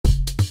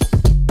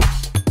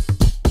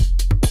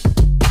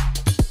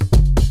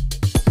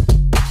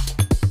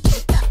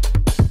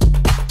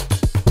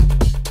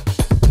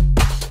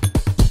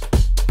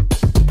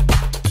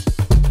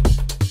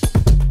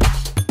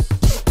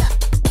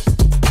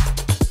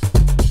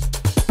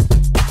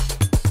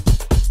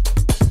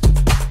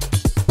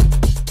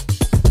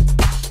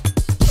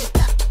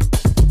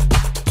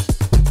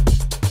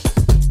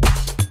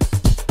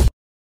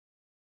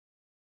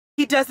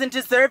doesn't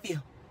deserve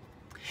you.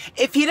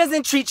 If he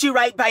doesn't treat you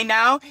right by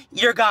now,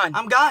 you're gone.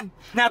 I'm gone.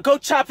 Now go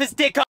chop his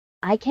dick off.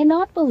 I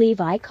cannot believe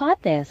I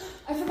caught this.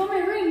 I forgot my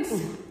rings.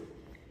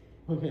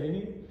 Okay.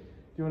 Do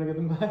you want to get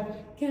them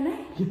back? Can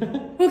I?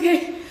 Yeah.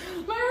 Okay.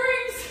 My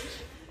rings.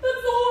 That's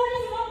the whole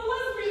reason I'm a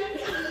lesbian.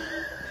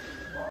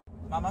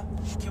 Mama,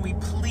 can we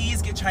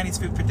please get Chinese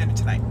food for dinner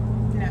tonight?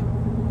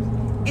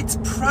 No. It's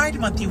Pride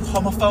Month, you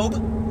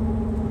homophobe.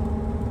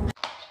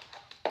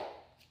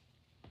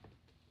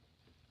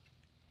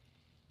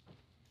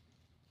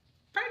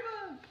 Pride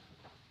Month.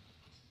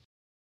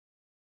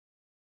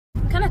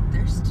 I'm kind of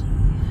thirsty.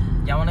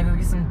 Y'all wanna go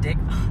get some dick?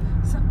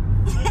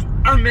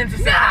 I meant to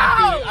say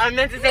coffee. I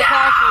meant to say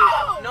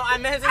coffee. No, I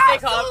meant to say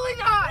coffee. Absolutely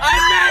not.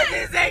 I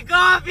meant to say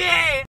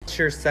coffee. What's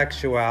your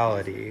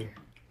sexuality?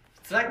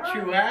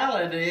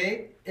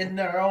 Sexuality? Isn't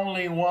there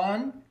only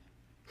one?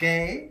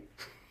 Gay?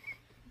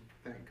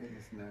 Thank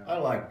goodness no. I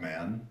like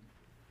men.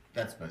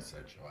 That's my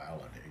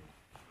sexuality.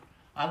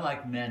 I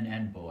like men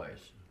and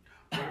boys.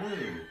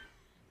 Really?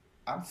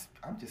 I'm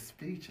just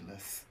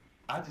speechless.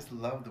 I just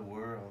love the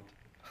world.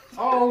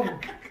 Oh,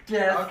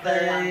 yes,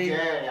 Okay, I'm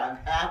gay. I'm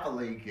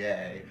happily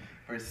gay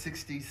for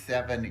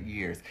 67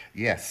 years.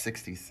 Yes,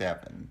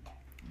 67.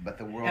 But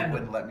the world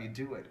wouldn't let me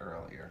do it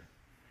earlier.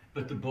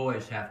 But the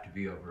boys have to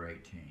be over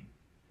 18.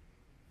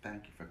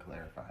 Thank you for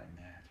clarifying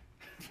that.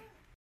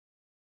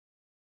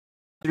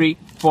 3,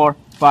 4,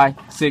 5,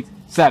 6,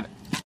 7.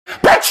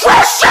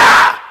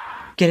 Patricia!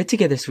 Get it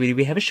together, sweetie.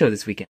 We have a show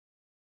this weekend.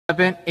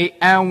 7, 8,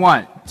 and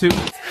 1, 2.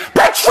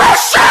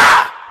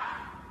 Patricia!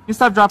 You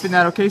stop dropping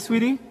that, okay,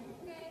 sweetie?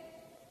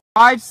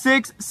 5,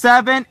 6,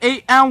 7,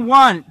 8, and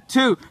 1,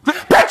 2.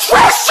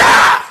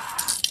 Patricia!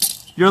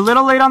 You're a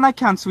little late on that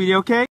count, sweetie,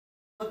 okay?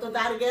 To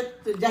target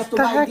just to What the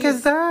buy heck this.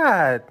 is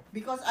that?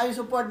 Because I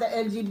support the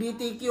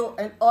LGBTQ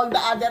and all the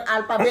other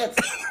alphabets.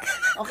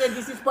 Okay,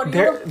 this is for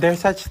you. There's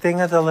such thing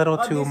as a little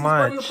too this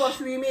much. is for you for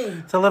swimming.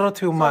 It's a little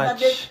too So much.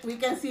 that we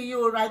can see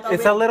you right away.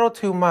 It's a little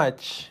too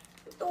much.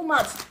 Too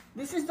much.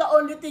 This is the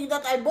only thing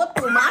that I bought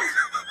too much.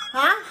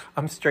 Huh?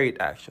 I'm straight,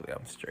 actually.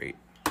 I'm straight.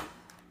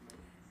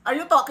 Are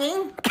you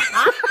talking?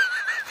 Huh?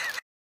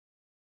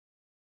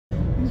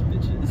 These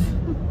bitches.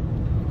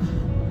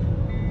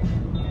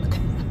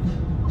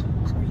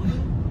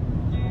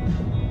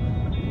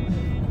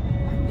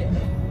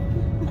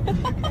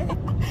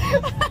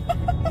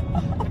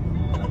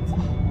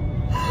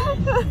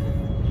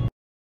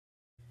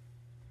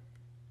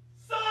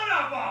 Son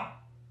of a!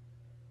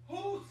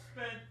 Who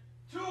spent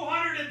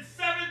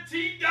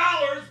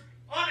 $217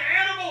 on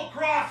Animal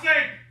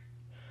Crossing?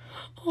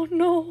 Oh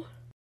no.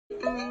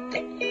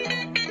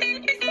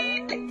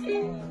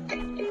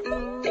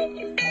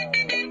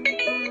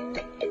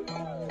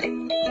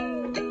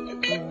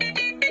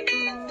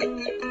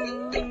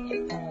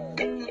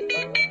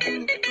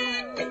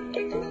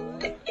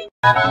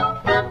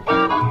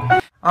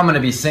 I'm gonna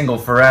be single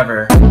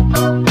forever.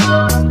 I'm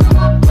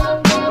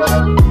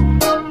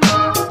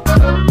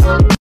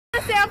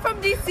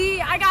from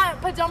DC. I got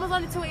pajamas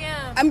on at 2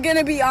 a.m. I'm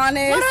gonna be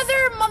honest. What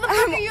other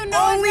motherfucker you know?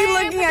 I'm only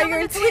looking at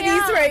your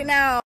titties right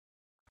now.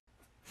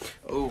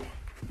 Oh.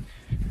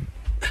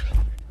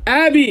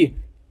 Abby!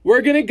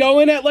 We're gonna go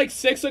in at like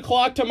 6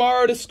 o'clock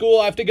tomorrow to school.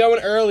 I have to go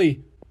in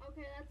early.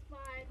 Okay, that's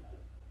fine.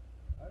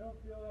 I don't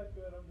feel that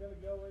good. I'm gonna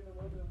go in a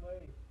little bit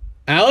late.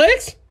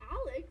 Alex?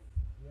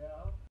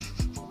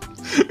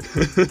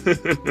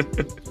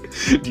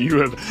 Do you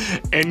have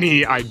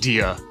any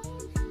idea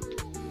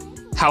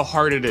how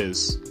hard it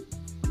is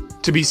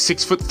to be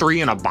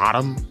 6'3" and a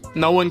bottom?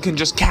 No one can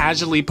just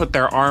casually put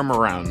their arm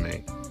around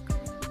me.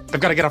 They've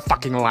got to get a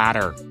fucking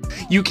ladder.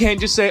 You can't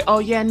just say, oh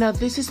yeah, no,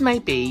 this is my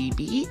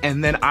baby,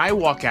 and then I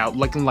walk out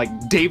looking like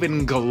David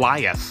and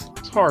Goliath.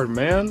 It's hard,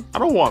 man. I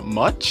don't want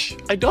much.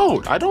 I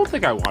don't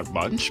think I want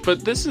much,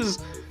 but this is...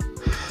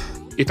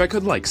 If I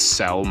could, like,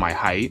 sell my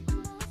height,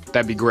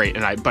 that'd be great,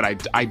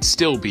 but I'd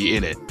still be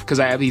in it, because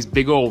I have these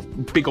big old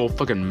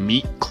fucking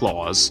meat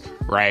claws,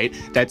 right?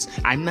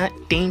 I'm not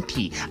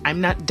dainty, I'm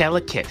not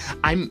delicate,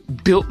 I'm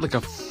built like a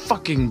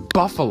fucking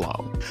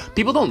buffalo.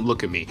 People don't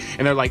look at me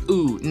and they're like,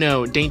 ooh,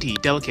 no, dainty,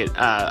 delicate,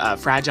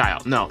 fragile.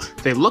 No,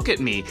 they look at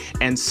me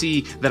and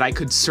see that I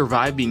could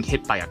survive being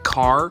hit by a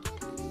car.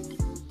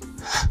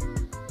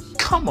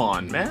 Come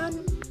on,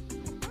 man.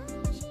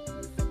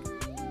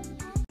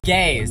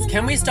 Gays,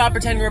 can we stop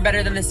pretending we're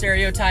better than the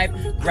stereotype?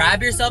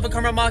 Grab yourself a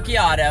caramel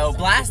macchiato,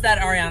 blast that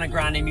Ariana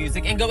Grande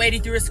music, and go 80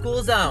 through a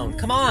school zone.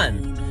 Come on.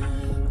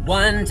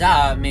 One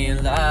taught me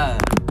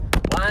love.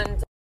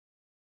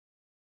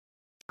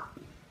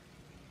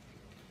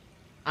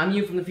 I'm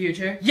you from the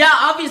future? Yeah,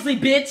 obviously,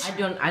 bitch!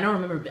 I don't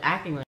remember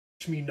acting like—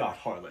 Touch me not,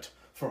 harlot,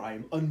 for I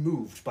am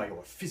unmoved by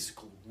your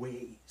physical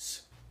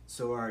ways.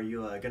 So are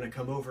you gonna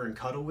come over and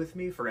cuddle with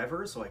me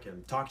forever so I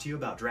can talk to you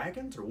about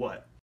dragons, or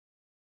what?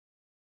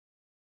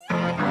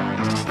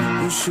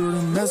 You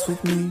shouldn't mess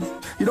with me.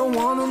 You don't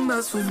wanna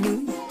mess with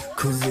me.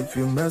 Cause if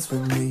you mess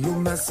with me, you're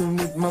messing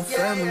with my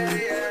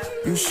family.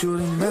 You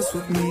shouldn't mess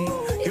with me.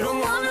 You don't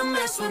wanna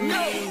mess with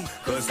me.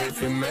 Cause if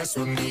you mess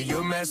with me,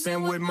 you're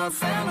messing with my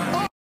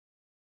family.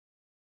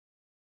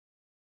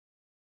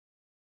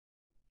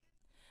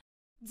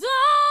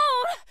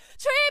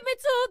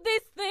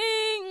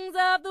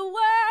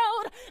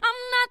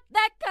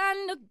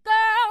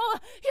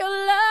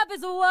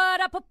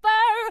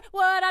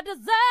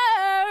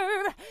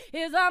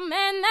 is a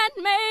man that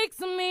makes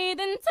me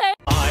then take.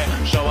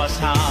 Show us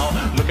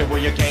how. Look at where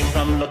you came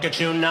from, look at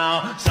you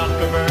now.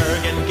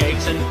 Zuckerberg and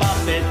Gates and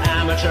Buffett,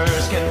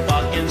 amateurs can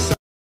fucking suck.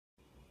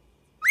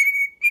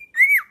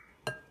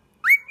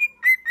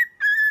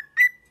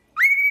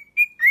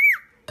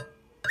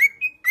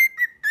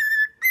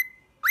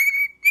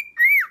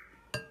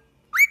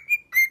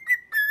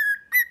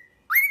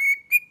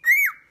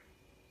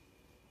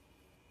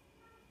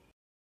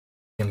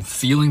 I'm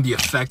feeling the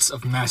effects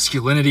of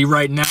masculinity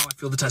right now. I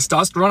feel the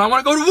testosterone. I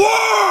want to go to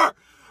war!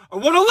 I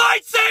want a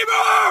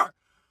lightsaber!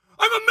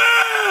 I'm a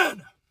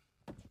man!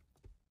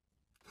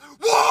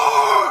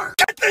 War!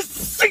 Get this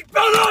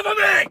seatbelt off of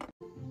me!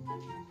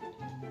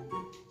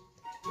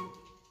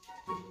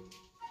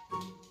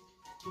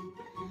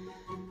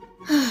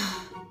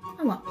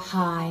 I want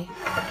pie.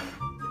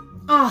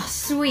 Oh,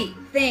 sweet,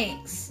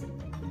 thanks.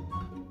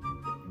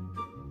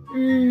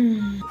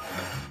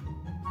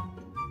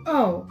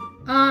 Oh,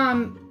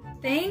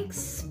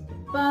 thanks,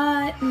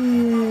 but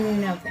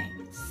no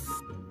thanks.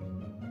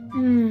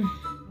 You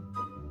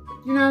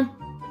know,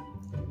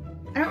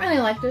 I don't really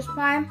like this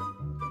pie,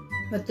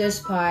 but this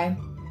pie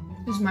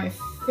is my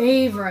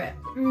favorite.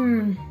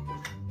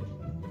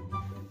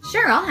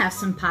 Sure, I'll have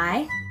some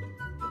pie.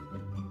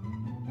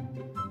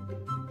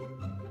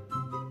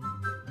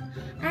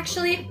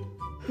 Actually,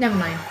 never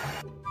mind.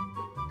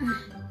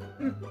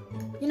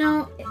 You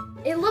know,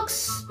 it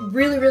looks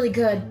really, really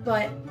good,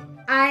 but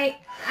I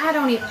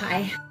don't eat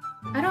pie.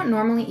 I don't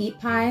normally eat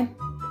pie,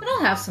 but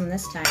I'll have some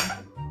this time.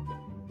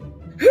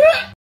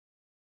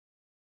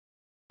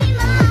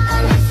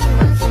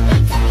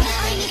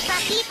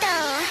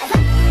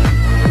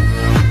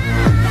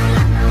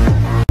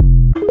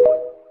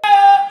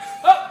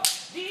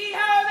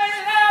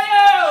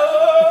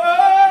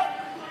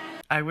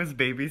 I was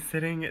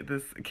babysitting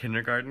this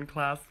kindergarten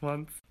class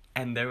once,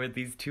 and there were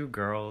these two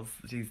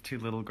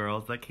little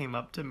girls that came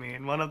up to me,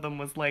 and one of them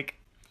was like,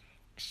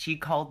 she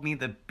called me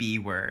the B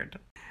word.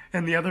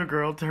 And the other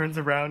girl turns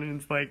around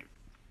and is like,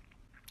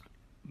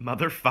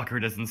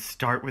 motherfucker doesn't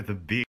start with a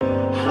B.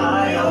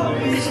 I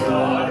always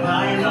thought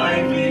I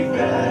might be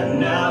bad,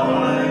 now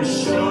I'm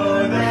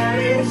sure that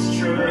it's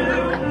true.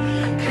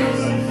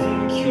 'Cause I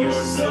think you're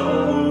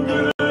so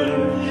good,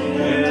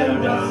 and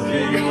I'm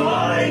nothing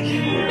like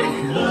you.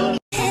 Look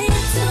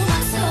into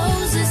my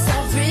soul, it's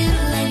all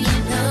real and you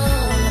know.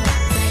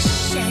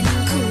 Fresh and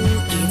cool,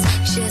 it's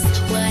just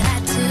what I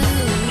do.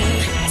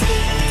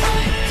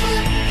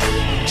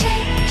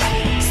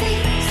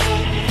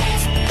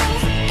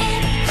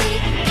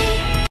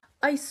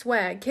 I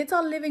swear, kids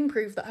are living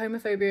proof that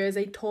homophobia is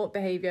a taught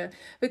behaviour,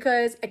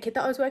 because a kid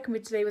that I was working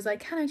with today was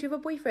like, Hannah, do you have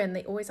a boyfriend?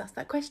 They always ask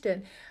that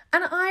question.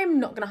 And I'm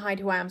not going to hide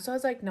who I am. So I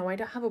was like, no, I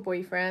don't have a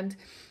boyfriend.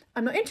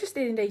 I'm not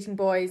interested in dating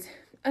boys.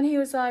 And he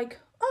was like,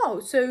 oh,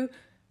 so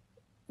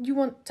you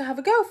want to have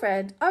a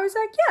girlfriend? I was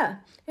like, yeah.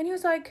 And he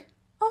was like,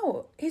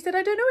 oh, he said,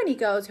 I don't know any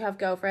girls who have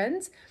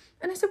girlfriends.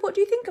 And I said, what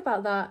do you think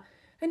about that?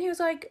 And he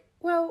was like,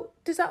 well,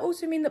 does that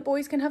also mean that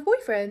boys can have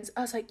boyfriends?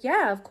 I was like,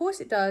 yeah, of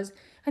course it does.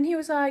 And he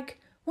was like,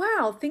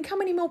 wow, think how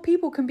many more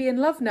people can be in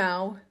love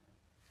now.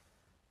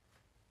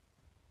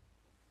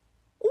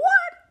 What?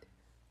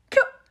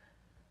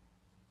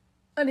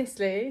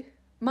 Honestly,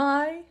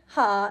 my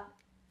heart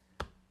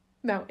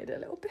melted a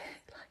little bit.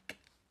 Like,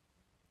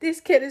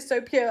 this kid is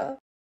so pure.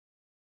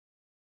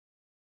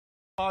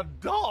 A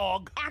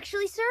dog?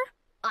 Actually, sir,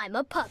 I'm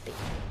a puppy.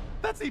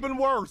 That's even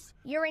worse.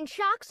 You're in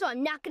shock, so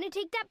I'm not gonna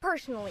take that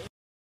personally.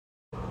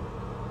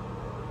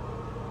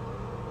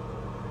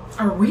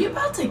 Are we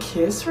about to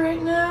kiss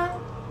right now?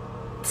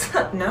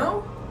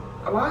 No?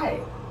 Why?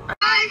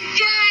 I'm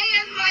gay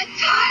and my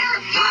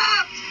tire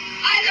popped!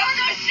 I don't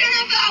know shit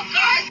about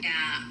cars!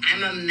 Yeah,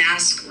 I'm a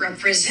mask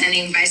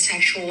representing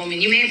bisexual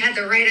woman. You may have had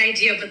the right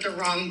idea, but the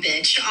wrong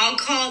bitch. I'll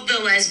call the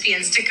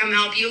lesbians to come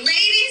help you.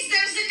 Ladies,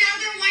 there's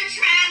another one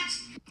trapped!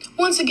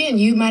 Once again,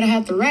 you might have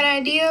had the right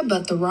idea,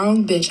 but the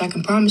wrong bitch. I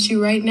can promise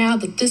you right now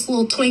that this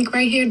little twink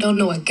right here don't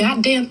know a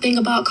goddamn thing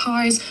about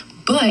cars,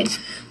 but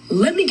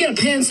let me get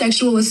a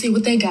pansexual and see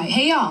what they got.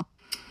 Hey, y'all.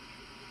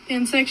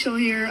 Pansexual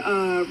here,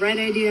 right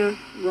idea,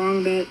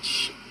 wrong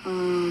bitch,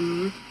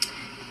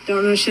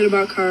 don't know shit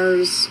about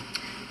cars.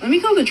 Let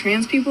me call the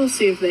trans people,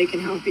 see if they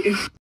can help you.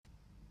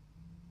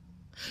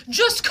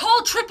 Just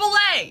call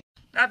AAA!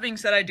 That being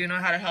said, I do know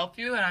how to help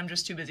you, and I'm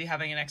just too busy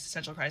having an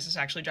existential crisis to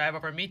actually drive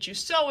over and meet you.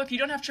 So if you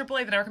don't have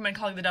AAA, then I recommend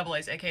calling the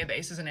AA's, aka the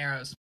Aces and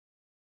Arrows.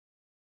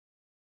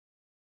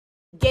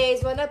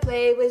 Gays wanna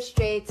play with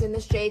straights, and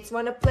the straights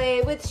wanna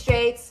play with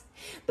straights.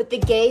 But the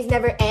gays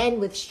never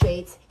end with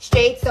straights.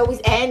 Straights always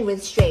end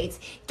with straights.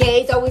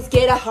 Gays always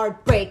get a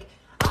heartbreak.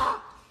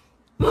 How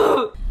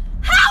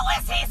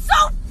is he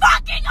so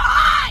fucking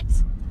hot?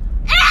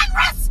 And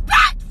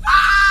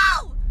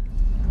respectful!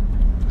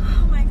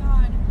 Oh my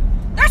god.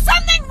 There's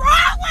something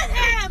wrong with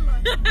him!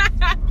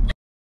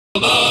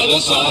 The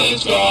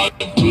science guy.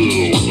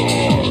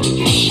 Bill,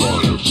 the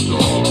science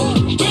guy.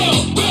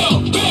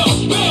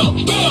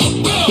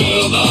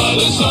 Bill,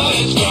 the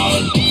science guy.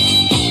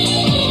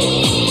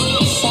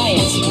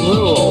 Science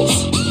rules.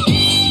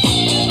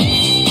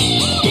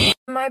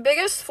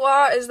 biggest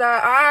flaw is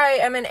that I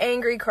am an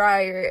angry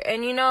crier,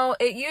 and you know,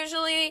 it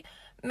usually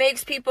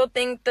makes people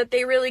think that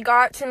they really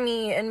got to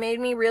me and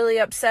made me really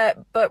upset,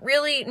 but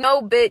really,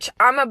 no, bitch,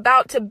 I'm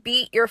about to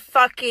beat your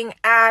fucking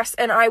ass,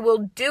 and I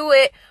will do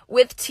it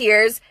with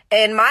tears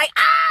in my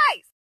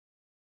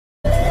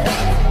eyes!